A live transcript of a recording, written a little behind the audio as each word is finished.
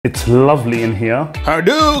It's lovely in here.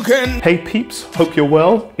 Hadouken! Hey peeps, hope you're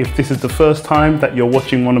well. If this is the first time that you're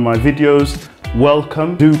watching one of my videos,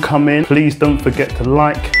 welcome. Do come in. Please don't forget to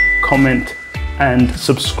like, comment, and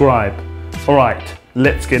subscribe. All right,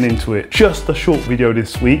 let's get into it. Just a short video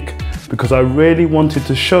this week because I really wanted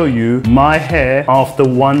to show you my hair after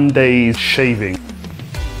 1 day's shaving.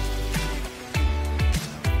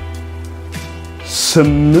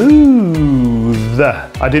 Smooth.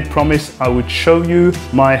 I did promise I would show you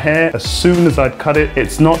my hair as soon as I'd cut it.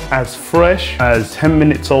 It's not as fresh as 10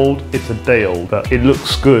 minutes old, it's a day old, but it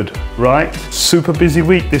looks good, right? Super busy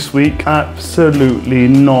week this week, absolutely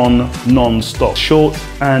non-stop. Short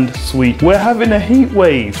and sweet. We're having a heat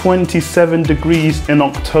wave, 27 degrees in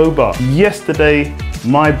October. Yesterday,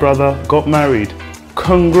 my brother got married.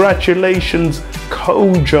 Congratulations,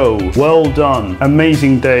 Kojo. Well done.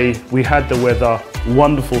 Amazing day. We had the weather,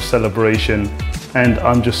 wonderful celebration, and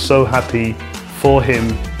I'm just so happy for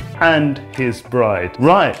him and his bride.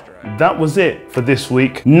 Right, that was it for this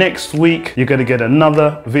week. Next week, you're gonna get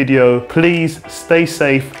another video. Please stay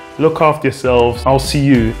safe, look after yourselves. I'll see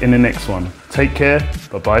you in the next one. Take care,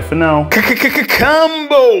 bye-bye for now.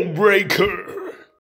 Combo breaker!